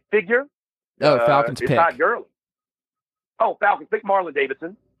 When you say figure? Falcons pick. Todd Gurley. Oh, Falcons pick Marlon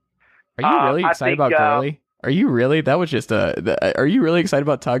Davidson. Are you really excited about Gurley? Are you really? That was just are you really excited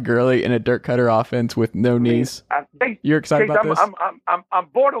about Todd Gurley in a Dirk Cutter offense with no knees? You're excited about this? I'm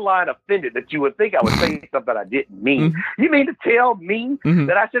borderline offended that you would think I would say something I didn't mean. Mm-hmm. You mean to tell me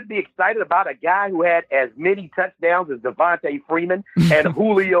that I should be excited about a guy who had as many touchdowns as Devontae Freeman and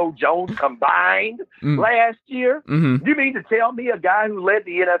Julio Jones combined last year? Mm-hmm. You mean to tell me a guy who led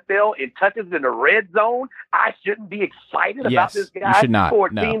the NFL in touches in the red zone, I shouldn't be excited about this guy for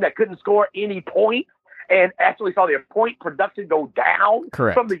a team that couldn't score any points? And actually saw their point production go down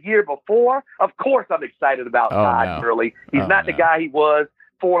from the year before? Of course I'm excited about Todd Gurley. He's not the guy he was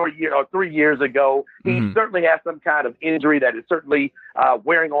 3 years ago. He certainly has some kind of injury that is certainly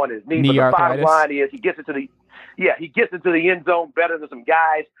wearing on his knee. But the bottom line is he gets into the end zone better than some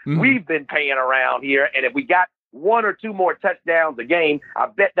guys we've been paying around here. And if we got 1 or 2 more touchdowns a game, I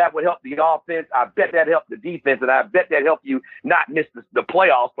bet that would help the offense. I bet that helped the defense, and I bet that helped you not miss the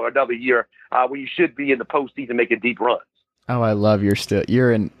playoffs for another year when you should be in the postseason making deep runs. Oh, I love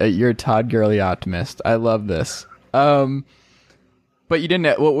you're a Todd Gurley optimist. I love this. But you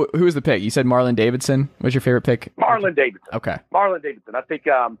didn't. Who was the pick? You said Marlon Davidson. What's your favorite pick? Marlon Davidson. Okay. Marlon Davidson. I think.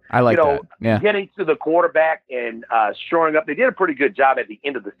 I like that. Yeah. Getting to the quarterback and shoring up. They did a pretty good job at the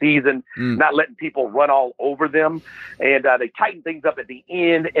end of the season, not letting people run all over them, and they tightened things up at the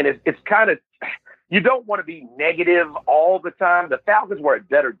end. And it's kind of. You don't want to be negative all the time. The Falcons were a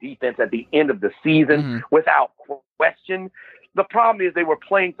better defense at the end of the season, without question. The problem is they were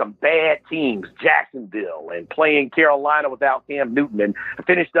playing some bad teams, Jacksonville, and playing Carolina without Cam Newton, and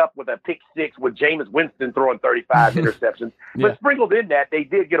finished up with a pick six with Jameis Winston throwing 35 interceptions. But sprinkled in that, they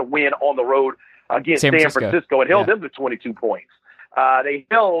did get a win on the road against San Francisco and held them to 22 points. They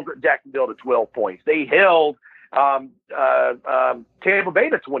held Jacksonville to 12 points. They held Tampa Bay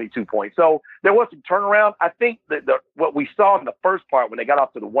to 22 points. So there was some turnaround. I think that what we saw in the first part when they got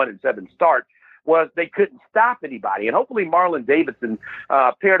off to the 1-7 start was they couldn't stop anybody. And hopefully Marlon Davidson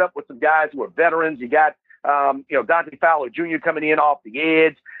paired up with some guys who are veterans. You got, Dante Fowler Jr. coming in off the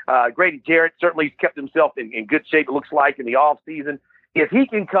edge. Grady Jarrett certainly kept himself in good shape, it looks like, in the offseason. If he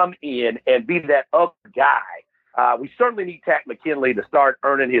can come in and be that other guy, we certainly need Tack McKinley to start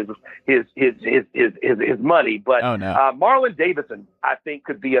earning his money. But Marlon Davidson, I think,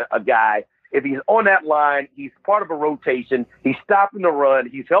 could be a guy. If he's on that line, he's part of a rotation. He's stopping the run.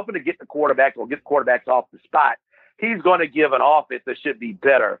 He's helping to get the quarterbacks or get quarterbacks off the spot. He's going to give an offense that should be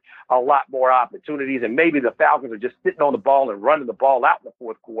better a lot more opportunities. And maybe the Falcons are just sitting on the ball and running the ball out in the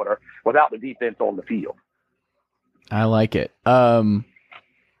fourth quarter without the defense on the field. I like it. I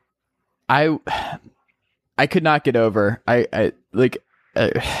I could not get over. I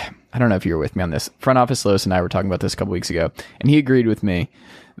don't know if you were with me on this. Front office Lois and I were talking about this a couple weeks ago, and he agreed with me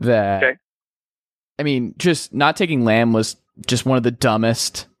that. Okay. I mean, just not taking Lamb was just one of the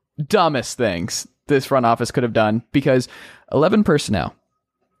dumbest things this front office could have done, because 11 personnel,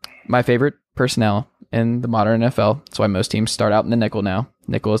 my favorite personnel in the modern NFL. That's why most teams start out in the nickel now.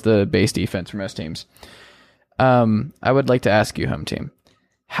 Nickel is the base defense for most teams. I would like to ask you, home team,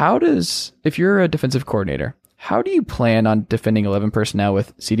 if you're a defensive coordinator, how do you plan on defending 11 personnel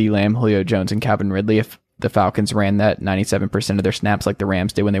with CeeDee Lamb, Julio Jones, and Calvin Ridley if the Falcons ran that 97% of their snaps like the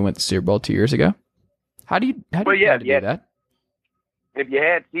Rams did when they went to the Super Bowl 2 years ago? How do you plan to do that? If you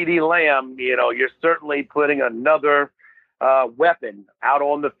had CeeDee Lamb, you're certainly putting another weapon out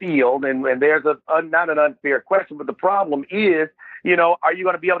on the field, and there's not an unfair question, but the problem is, are you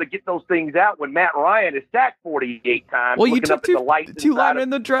going to be able to get those things out when Matt Ryan is sacked 48 times? Well, you took two linemen in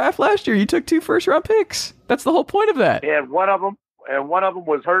the draft last year. You took 2 first-round picks. That's the whole point of that. And one of them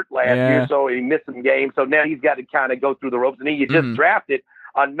was hurt last year, so he missed some games. So now he's got to kind of go through the ropes. And then you just drafted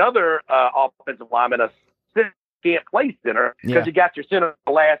another offensive lineman, a can't play center, because you got your center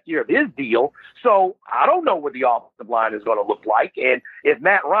last year of his deal. So I don't know what the offensive line is going to look like. And if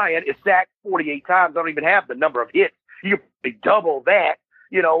Matt Ryan is sacked 48 times, I don't even have the number of hits. You could double that,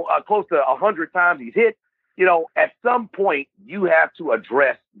 close to 100 times he's hit. At some point you have to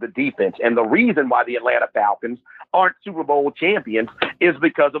address the defense. And the reason why the Atlanta Falcons aren't Super Bowl champions is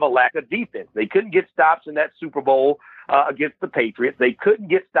because of a lack of defense. They couldn't get stops in that Super Bowl against the Patriots. They couldn't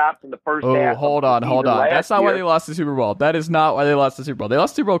get stops in the first half. Hold on. That's not why they lost the Super Bowl. That is not why they lost the Super Bowl. They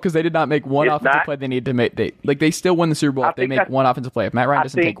lost the Super Bowl because they did not make one offensive play they needed to make. They still win the Super Bowl if they make one offensive play. If Matt Ryan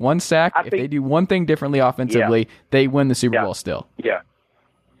doesn't take one sack, if they do one thing differently offensively, they win the Super Bowl still.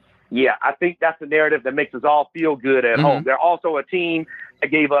 Yeah, I think that's the narrative that makes us all feel good at home. They're also a team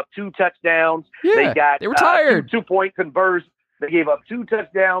that gave up 2 touchdowns. Yeah, they were tired. 2-point conversions. They gave up 2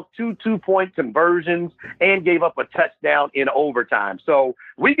 touchdowns, 2 2-point conversions, and gave up a touchdown in overtime. So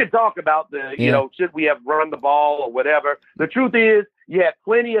we could talk about should we have run the ball or whatever. The truth is, you had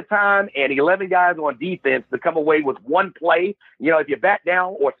plenty of time and 11 guys on defense to come away with one play. If you back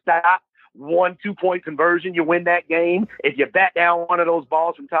down or stop 1 2-point conversion, you win that game. If you bat down one of those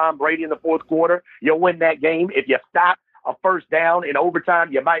balls from Tom Brady in the fourth quarter, you'll win that game. If you stop a first down in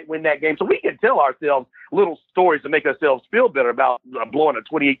overtime, you might win that game. So we can tell ourselves little stories to make ourselves feel better about blowing a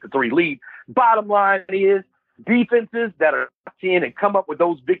 28-3 lead. Bottom line is, defenses that are 10 and come up with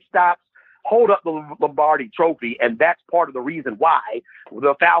those big stops hold up the Lombardi Trophy, and that's part of the reason why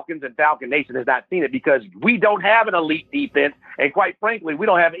the Falcons and Falcon Nation has not seen it, because we don't have an elite defense, and quite frankly, we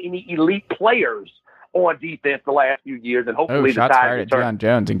don't have any elite players on defense the last few years, and hopefully the tide will turn. Deion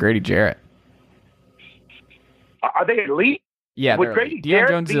Jones and Grady Jarrett. Are they elite? Yeah, they're elite. Deion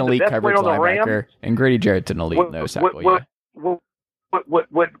Jones is an elite coverage linebacker, and Grady Jarrett's an elite nose tackle.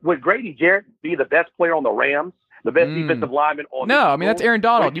 Would Grady Jarrett be the best player on the Rams? The best defensive lineman on the No, I mean, that's Aaron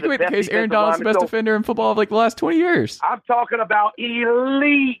Donald. You can make the case Aaron Donald's the best defender in football of the last 20 years. I'm talking about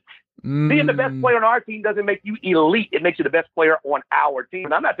elite. Being the best player on our team doesn't make you elite. It makes you the best player on our team.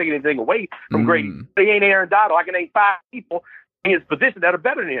 And I'm not taking anything away from Grady. He ain't Aaron Donald. I can name 5 people in his position that are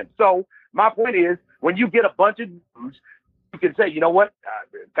better than him. So my point is, when you get a bunch of dudes, you can say, you know what,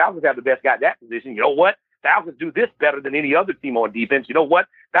 Falcons have the best guy at that position. You know what? Falcons do this better than any other team on defense. You know what?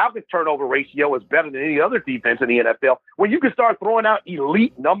 Falcons turnover ratio is better than any other defense in the NFL. When you can start throwing out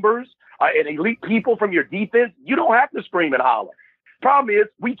elite numbers and elite people from your defense, you don't have to scream and holler. Problem is,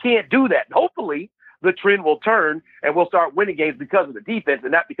 we can't do that. Hopefully, the trend will turn and we'll start winning games because of the defense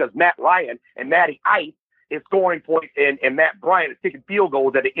and not because Matt Ryan and Matty Ice is scoring points and Matt Bryant is kicking field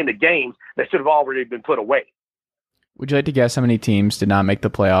goals at the end of games that should have already been put away. Would you like to guess how many teams did not make the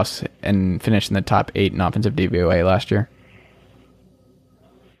playoffs and finish in the top 8 in offensive DVOA last year?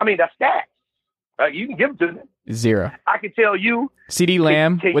 I mean, that's stats. You can give them to them. 0. I can tell you. CeeDee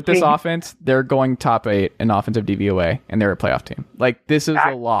Lamb, with this offense, they're going top 8 in offensive DVOA, and they're a playoff team. Like, this is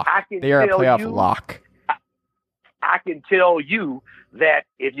a lock. They are a playoff lock. I can tell you that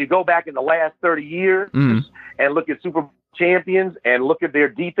if you go back in the last 30 years and look at Super Bowl champions and look at their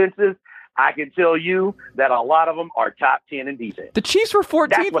defenses, I can tell you that a lot of them are top 10 in defense. The Chiefs were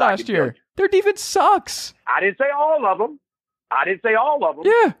 14th last year. Their defense sucks. I didn't say all of them.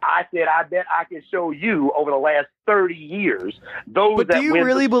 Yeah. I said, I bet I can show you over the last 30 years those but that do you win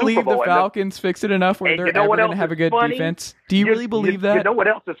really the Super believe Bowl. the Falcons fix it enough where they're ever going to have a good defense? Do you really believe that? You know what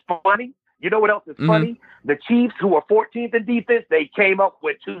else is funny? Funny? The Chiefs, who were 14th in defense, they came up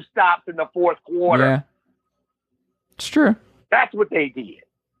with 2 stops in the fourth quarter. Yeah. It's true. That's what they did.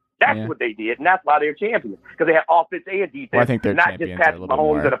 That's what they did, and that's why they're champions, because they have offense and defense. Well, I think they're not just Patrick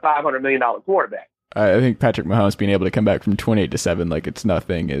Mahomes and a $500 million quarterback. I think Patrick Mahomes being able to come back from 28-7 like it's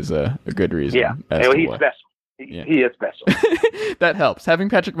nothing is a good reason. Yeah, he's special. He is special. That helps. Having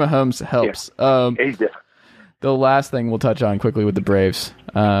Patrick Mahomes helps. Yeah. He's different. The last thing we'll touch on quickly with the Braves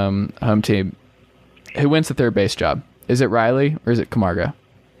home team. Who wins the third base job? Is it Riley or is it Camargo?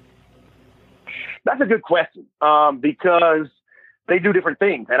 That's a good question because they do different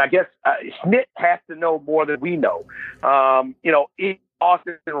things. And I guess Schmidt has to know more than we know. Is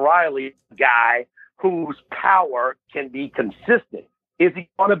Austin Riley a guy whose power can be consistent? Is he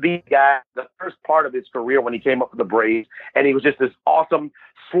going to be the guy, the first part of his career when he came up with the Braves, and he was just this awesome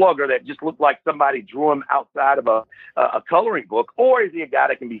slugger that just looked like somebody drew him outside of a coloring book? Or is he a guy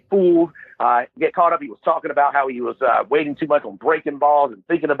that can be fooled, get caught up? He was talking about how he was waiting too much on breaking balls and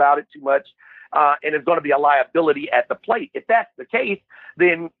thinking about it too much. And it's going to be a liability at the plate. If that's the case,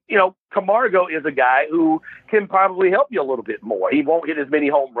 then, Camargo is a guy who can probably help you a little bit more. He won't hit as many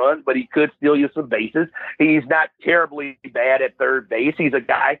home runs, but he could steal you some bases. He's not terribly bad at third base. He's a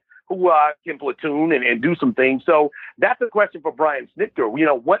guy who can platoon and do some things. So that's a question for Brian Snitker.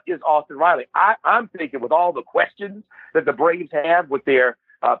 What is Austin Riley? I'm thinking with all the questions that the Braves have with their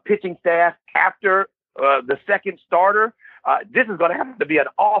pitching staff after the second starter, this is going to have to be an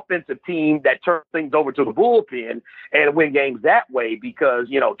offensive team that turns things over to the bullpen and win games that way, because,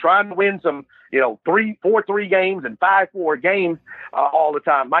 trying to win some, 4-3 games and 5-4 games all the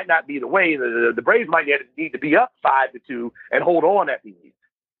time might not be the way. The Braves might need to be up 5-2 and hold on at the end.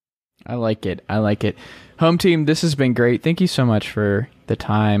 I like it. Home team, this has been great. Thank you so much for the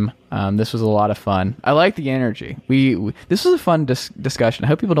time. This was a lot of fun. I like the energy. This was a fun discussion. I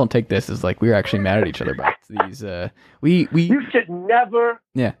hope people don't take this as like we were actually mad at each other about these. You should never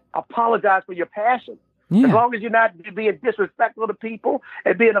apologize for your passion. Yeah. As long as you're not being disrespectful to people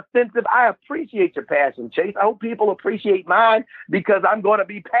and being offensive, I appreciate your passion, Chase. I hope people appreciate mine, because I'm going to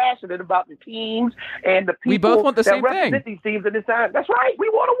be passionate about the teams and the people we both want the that same represent thing. these teams at this time. That's right. We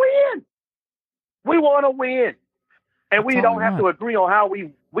want to win. And we don't have to agree on how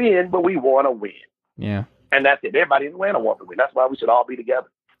we win, but we want to win. Yeah. And that's it. Everybody in Atlanta wants to win. That's why we should all be together.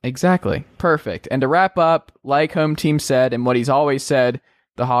 Exactly. Perfect. And to wrap up, like Home Team said, and what he's always said,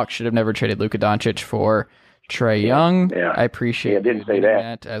 the Hawks should have never traded Luka Doncic for Trae Young. Yeah. I appreciate you didn't say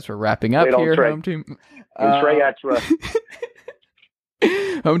that as we're wrapping up here, Home Team. Trae, I trust.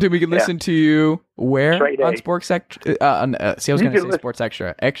 Home Team, we can listen to you where on Sports Extra? I was going to say Sports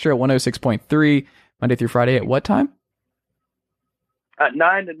Extra. Extra 106.3, Monday through Friday at what time?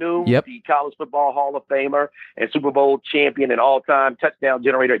 9 to noon, yep. The College Football Hall of Famer and Super Bowl champion and all-time touchdown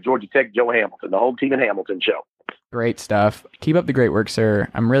generator at Georgia Tech, Joe Hamilton, the Home Team and Hamilton show. Great stuff. Keep up the great work, sir.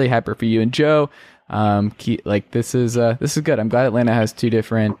 I'm really happy for you and Joe. This is good. I'm glad Atlanta has two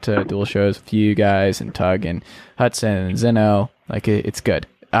different dual shows with you guys and Tug and Hudson and Zeno. It's good.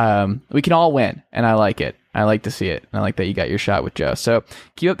 We can all win, and I like it. I like to see it, and I like that you got your shot with Joe. So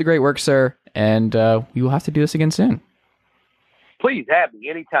keep up the great work, sir, and we will have to do this again soon. Please have me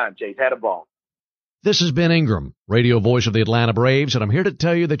anytime, Chase. Had a ball. This is Ben Ingram, radio voice of the Atlanta Braves, and I'm here to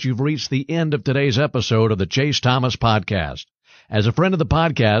tell you that you've reached the end of today's episode of the Chase Thomas Podcast. As a friend of the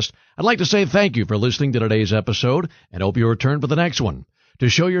podcast, I'd like to say thank you for listening to today's episode and hope you return for the next one. To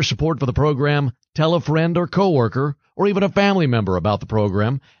show your support for the program, tell a friend or coworker or even a family member about the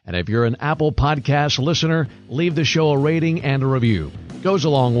program. And if you're an Apple Podcast listener, leave the show a rating and a review. It goes a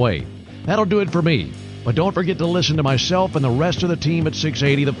long way. That'll do it for me. But don't forget to listen to myself and the rest of the team at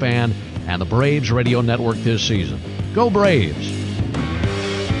 680 The Fan and the Braves Radio Network this season. Go Braves!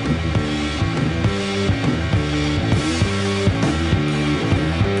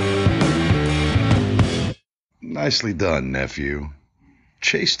 Nicely done, nephew.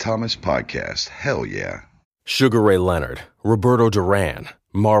 Chase Thomas Podcast. Hell yeah. Sugar Ray Leonard, Roberto Duran,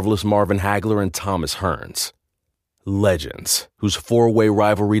 Marvelous Marvin Hagler, and Thomas Hearns. Legends, whose four-way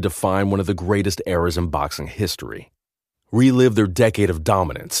rivalry defined one of the greatest eras in boxing history. Relive their decade of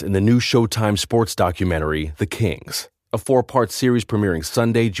dominance in the new Showtime sports documentary, The Kings, a 4-part series premiering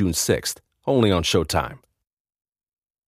Sunday, June 6th, only on Showtime.